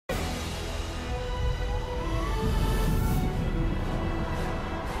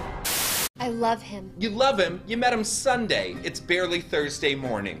I love him. You love him? You met him Sunday. It's barely Thursday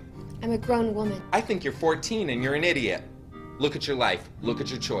morning. I'm a grown woman. I think you're 14 and you're an idiot. Look at your life. Look at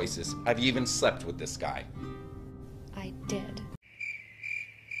your choices. Have you even slept with this guy? I did.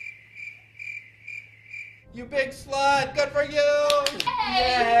 You big slut! Good for you!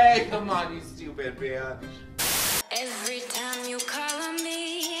 Yay! Come on, you stupid bitch. Every time you call on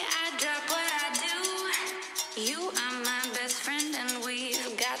me, I drop what I do. You are my best friend and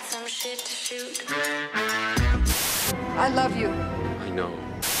we've got some shit to shoot. I love you. I know.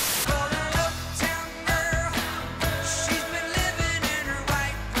 Uptown girl, she's been living in her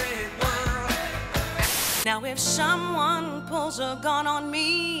white bread world. Now if someone pulls a gun on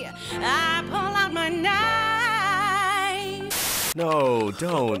me, I pull out my knife. No,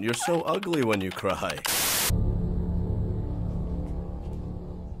 don't. You're so ugly when you cry.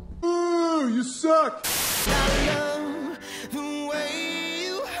 Ooh, you suck! I love the way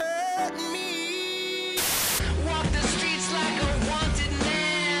you hurt me. Walk the streets like a wanted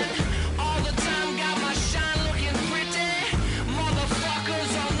man. All the time got my shine looking pretty.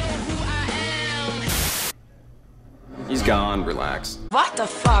 Motherfuckers all know who I am. He's gone, relax. What the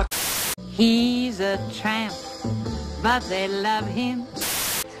fuck? He's a tramp, but they love him.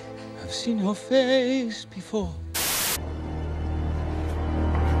 I've seen your face before.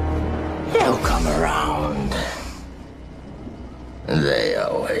 They'll come around. They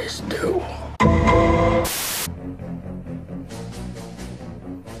always do.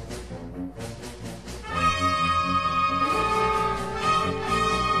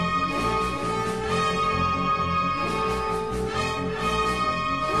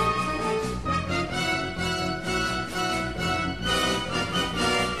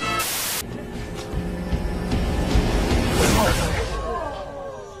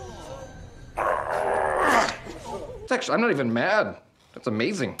 Actually, I'm not even mad. That's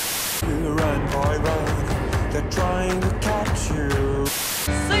amazing. Run, boy, run. They're trying to catch you.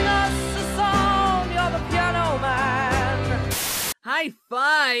 Sing us a song, you're the piano man. High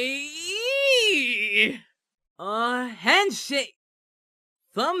five. Handshake.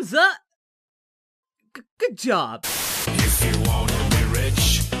 Thumbs up. Good job. If you wanna be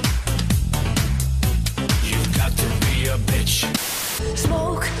rich, you've got to be a bitch.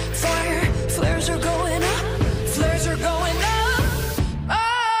 Smoke, fire, flares are going up. Flares are going up.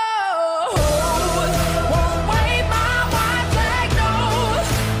 Oh, won't wave my white flag, no.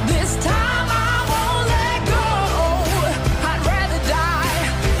 This time I won't let go. I'd rather die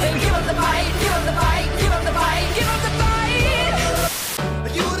than give up the fight, give up the fight, give up the fight, give up the fight.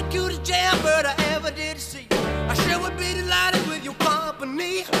 You're the cutest jailbird I ever did see. I sure would be delighted with your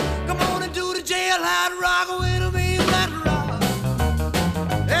company. Come on and do the jailhouse rock with me, let it rock.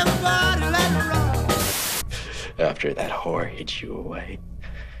 Everybody let it rock. After that whore hid you away,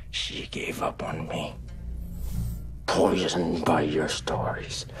 she gave up on me. Poisoned by your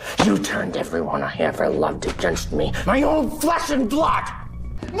stories. You turned everyone I ever loved against me. My own flesh and blood!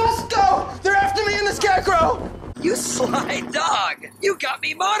 Let's go! They're after me in the scarecrow! You sly dog. You got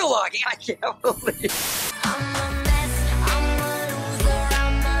me monologuing. I can't believe. I'm a mess, I'm a loser,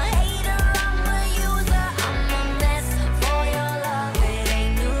 I'm a hater, I'm a user, I'm a mess for your love, it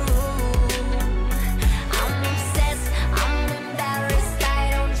ain't new. I'm obsessed, I'm embarrassed,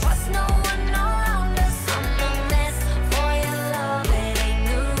 I don't trust no one around us. I'm a mess for your love, it ain't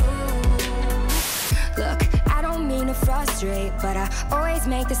new. Look, I don't mean to frustrate, but I always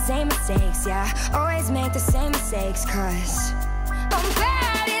make the same mistakes, yeah. Always make the same mistakes, cause I'm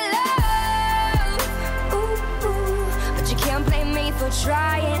bad in love. Ooh, ooh, but you can't blame me for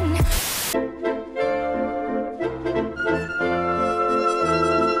trying.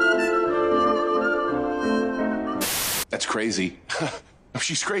 That's crazy.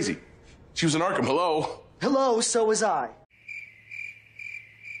 She's crazy. She was in Arkham, hello? Hello, so was I.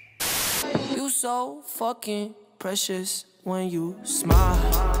 You so fucking precious when you smile.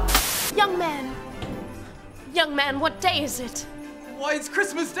 Young man, what day is it? Why, it's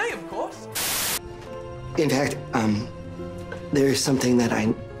Christmas Day, of course. In fact, there's something that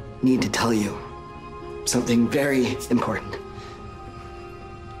I need to tell you. Something very important.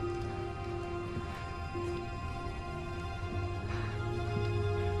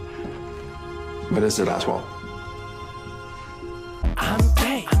 What is it, Oswald? I'm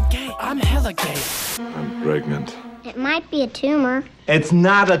gay. I'm hella gay. I'm pregnant. It might be a tumor. It's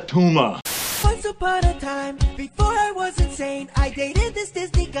not a tumor. Once upon a time, before I was insane, I dated this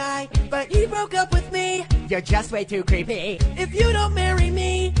Disney guy, but he broke up with me. You're just way too creepy. If you don't marry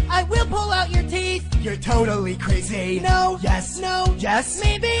me, I will pull out your teeth. You're totally crazy. No. Yes. No. Yes.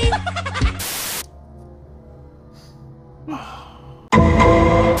 Maybe.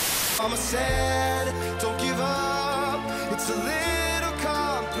 Mama said, don't give up. It's a little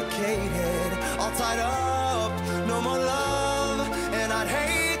complicated. All tied up, no more love. And I'd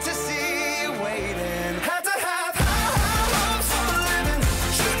hate to see you waiting. Had to have high hopes for a living.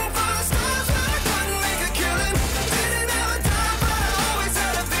 Shooting for the stars, but I couldn't make a killing. Didn't have a dime, but I always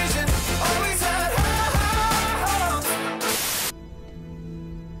had a vision. Always had high hopes.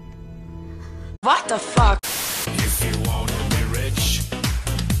 What the fuck? If you wanna be rich,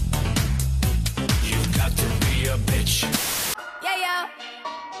 you got to be a bitch. Yeah, yeah.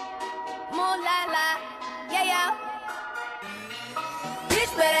 More la la. Yeah, yeah.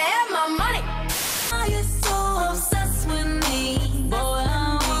 Bitch better have my money. Are you so obsessed with me? Boy,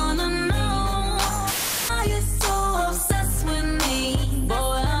 I wanna know. Are you so obsessed with me? Boy,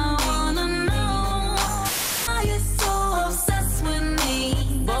 I wanna know. Are you so obsessed with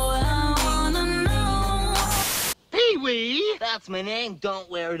me? Boy, I wanna know. Pee-wee! That's my name, don't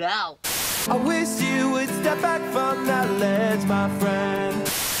wear it out. I wish you would step back from that ledge, my friend.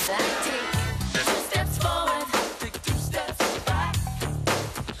 Take 2 steps forward, take 2 steps back.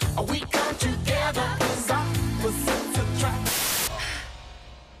 We come together, 'cause opposites attract.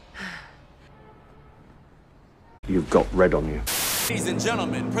 You've got red on you. Ladies and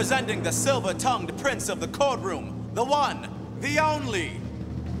gentlemen, presenting the silver-tongued prince of the courtroom, the one, the only,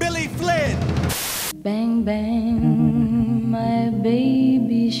 Billy Flynn! Bang, bang, my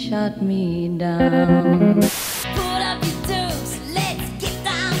baby shot me down. Put up your dues, let's get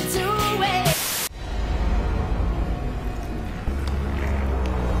down to it.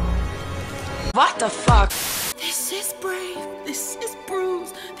 What the fuck? This is brave, this is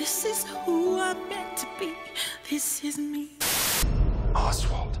bruised, this is who I'm meant to be. This is me.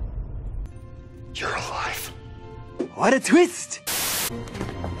 Oswald, you're alive. What a twist!